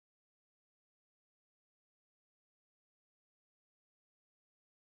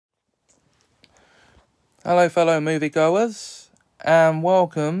Hello, fellow moviegoers, and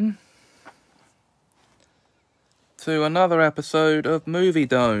welcome to another episode of Movie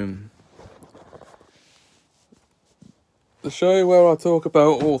Dome, the show where I talk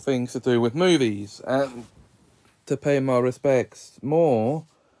about all things to do with movies, and to pay my respects more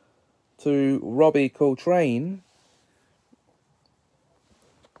to Robbie Coltrane,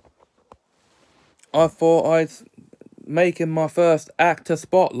 I thought I'd make him my first actor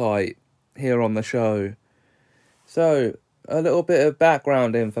spotlight here on the show. So, a little bit of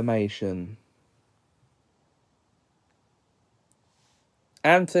background information.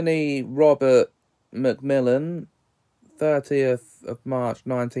 Anthony Robert Macmillan, 30th of March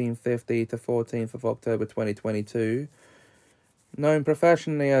 1950 to 14th of October 2022, known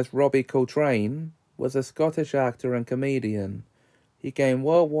professionally as Robbie Coltrane, was a Scottish actor and comedian. He gained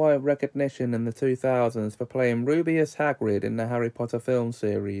worldwide recognition in the 2000s for playing Rubeus Hagrid in the Harry Potter film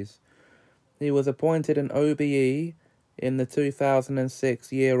series. He was appointed an OBE in the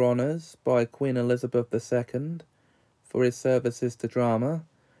 2006 Year Honours by Queen Elizabeth II for his services to drama.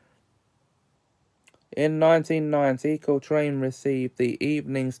 In 1990, Coltrane received the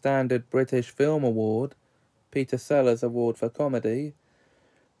Evening Standard British Film Award, Peter Sellers Award for Comedy.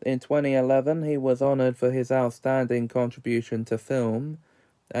 In 2011, he was honoured for his outstanding contribution to film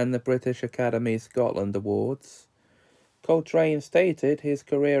and the British Academy Scotland Awards. Coltrane stated his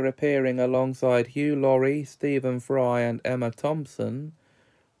career appearing alongside Hugh Laurie, Stephen Fry and Emma Thompson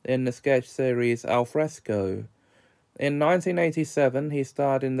in the sketch series Alfresco. In 1987, he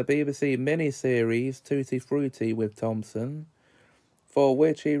starred in the BBC miniseries Tutti Frutti with Thompson, for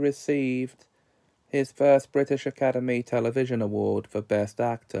which he received his first British Academy Television Award for Best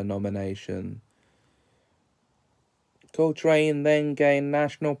Actor nomination. Coltrane then gained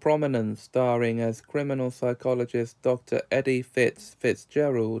national prominence, starring as criminal psychologist Dr. Eddie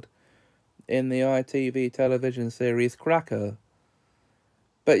Fitzgerald in the ITV television series Cracker.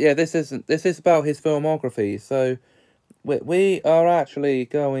 But yeah, this is about his filmography, so we are actually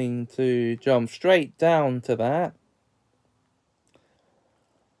going to jump straight down to that.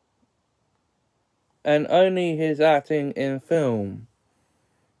 And only his acting in film.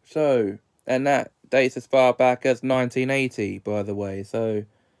 So, and that dates as far back as 1980, by the way. So,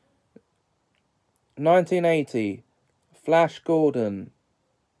 1980, Flash Gordon.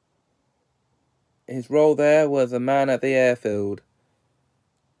 His role there was a man at the airfield.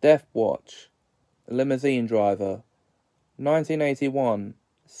 Death Watch, a limousine driver. 1981,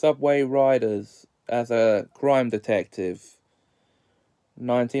 Subway Riders as a crime detective.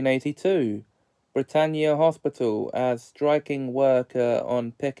 1982, Britannia Hospital as striking worker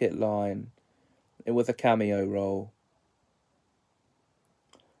on picket line. It was a cameo role.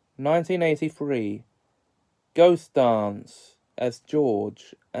 1983, Ghost Dance as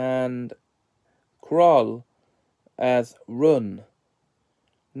George and Krull as Run.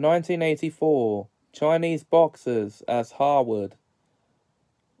 1984, Chinese Boxers as Harwood.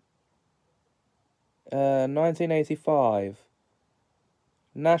 1985,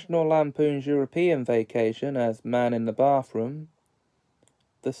 National Lampoon's European Vacation as Man in the Bathroom.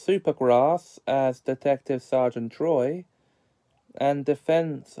 The Supergrass as Detective Sergeant Troy. And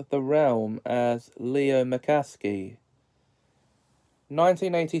Defense of the Realm as Leo McCaskey.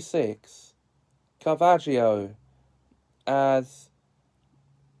 1986, Caravaggio as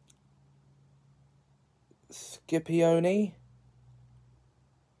Scipione.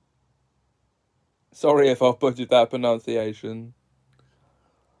 Sorry if I've butchered that pronunciation.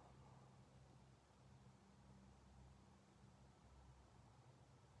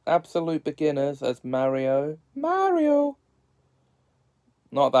 Absolute Beginners as Mario. Mario!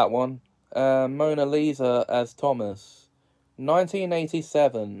 Not that one. Mona Lisa as Thomas.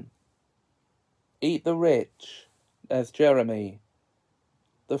 1987, Eat the Rich as Jeremy.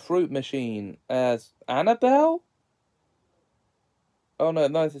 The Fruit Machine as Annabelle? Oh no,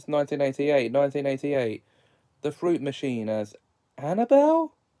 it's 1988. 1988. The Fruit Machine as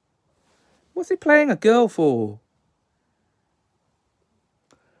Annabelle? What's he playing a girl for?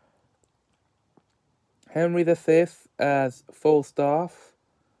 Henry V as Falstaff.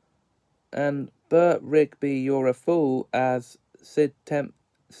 And Bert Rigby, You're a Fool as Sid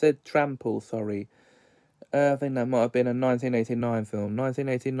Trample, sorry. I think that might have been a 1989 film.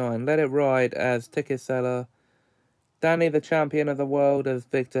 1989, Let It Ride as Ticket Seller. Danny the Champion of the World as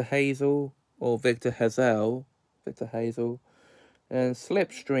Victor Hazel, or Victor Hazel. Victor Hazel. And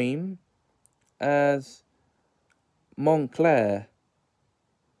Slipstream as Montclair.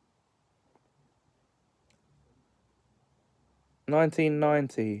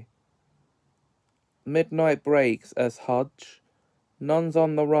 1990, Midnight Breaks as Hudge. Nuns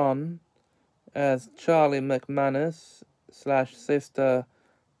on the Run as Charlie McManus / Sister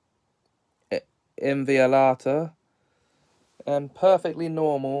Inviolata, and Perfectly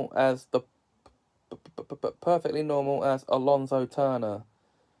Normal as Alonzo Turner.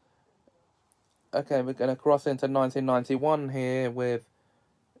 Okay, we're going to cross into 1991 here with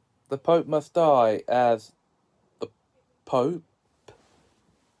The Pope Must Die as the Pope.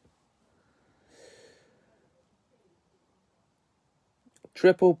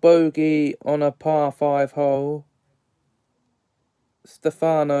 Triple Bogey on a par 5 hole,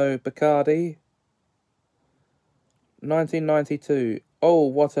 Stefano Baccardi. 1992, Oh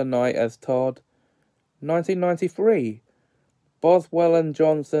What a Night as Todd. 1993, Boswell and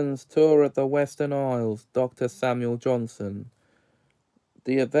Johnson's Tour of the Western Isles, Dr. Samuel Johnson.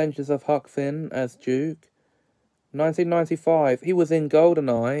 The Adventures of Huck Finn as Duke. 1995, he was in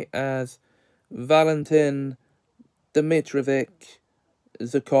GoldenEye as Valentin Dmitrovich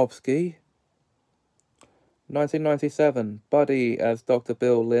Zukovsky. 1997, Buddy as Dr.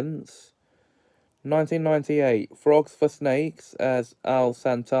 Bill Lintz. 1998, Frogs for Snakes as Al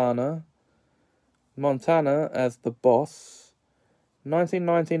Santana. Montana as the Boss.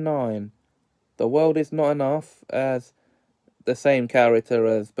 1999, The World Is Not Enough as the same character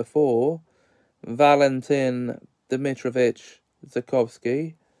as before, Valentin Dmitrovich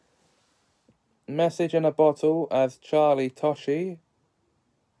Zukovsky. Message in a Bottle as Charlie Toshi.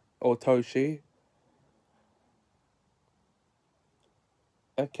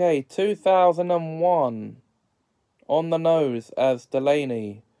 Okay, 2001, On the Nose as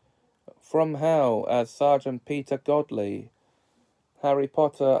Delaney. From Hell as Sergeant Peter Godley. Harry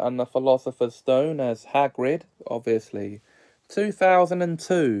Potter and the Philosopher's Stone as Hagrid, obviously.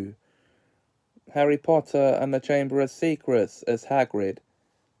 2002, Harry Potter and the Chamber of Secrets as Hagrid.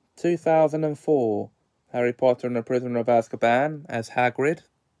 2004, Harry Potter and the Prisoner of Azkaban as Hagrid.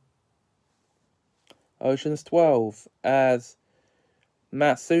 Ocean's 12 as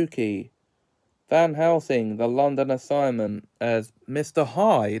Matsuki. Van Helsing, The London Assignment as Mr.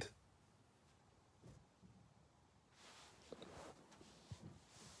 Hyde.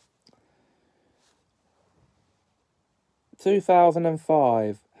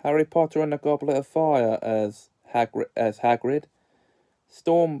 2005, Harry Potter and the Goblet of Fire as Hagrid.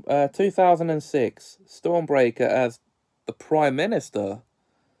 2006, Stormbreaker as the Prime Minister.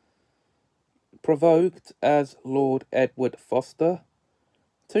 Provoked as Lord Edward Foster.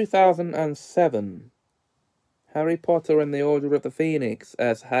 2007, Harry Potter and the Order of the Phoenix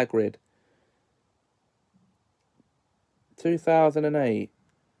as Hagrid. 2008,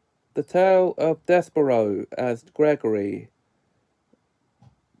 The Tale of Despero as Gregory.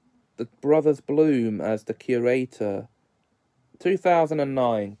 The Brothers Bloom as the Curator.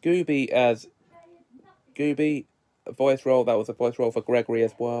 2009, Gooby as Gooby, a voice role. That was a voice role for Gregory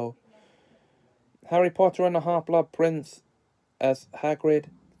as well. Harry Potter and the Half-Blood Prince as Hagrid.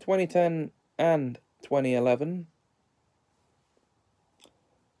 2010 and 2011.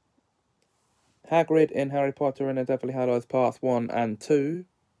 Hagrid in Harry Potter and the Deathly Hallows Parts 1 and 2.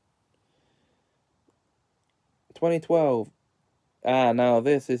 2012. Now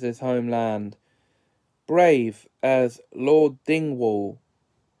this is his homeland. Brave as Lord Dingwall.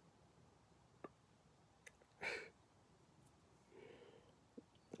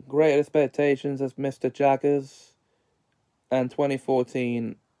 Great Expectations as Mr. Jaggers. And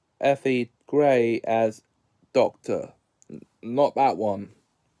 2014, Effie Gray as Doctor. Not that one.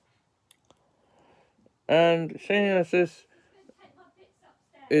 And seeing as this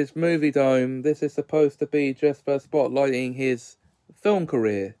is Movie Dome, this is supposed to be just for spotlighting his film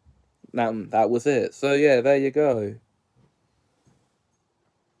career. That was it. So yeah, there you go.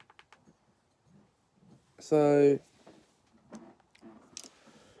 So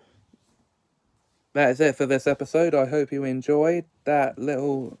that is it for this episode. I hope you enjoyed that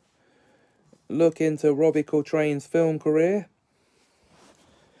little look into Robbie Coltrane's film career.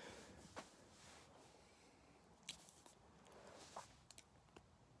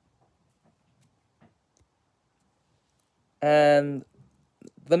 And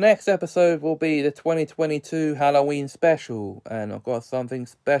the next episode will be the 2022 Halloween special. And I've got something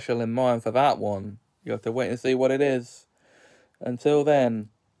special in mind for that one. You have to wait and see what it is. Until then,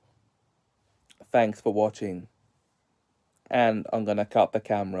 thanks for watching. And I'm going to cut the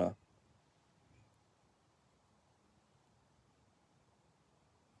camera.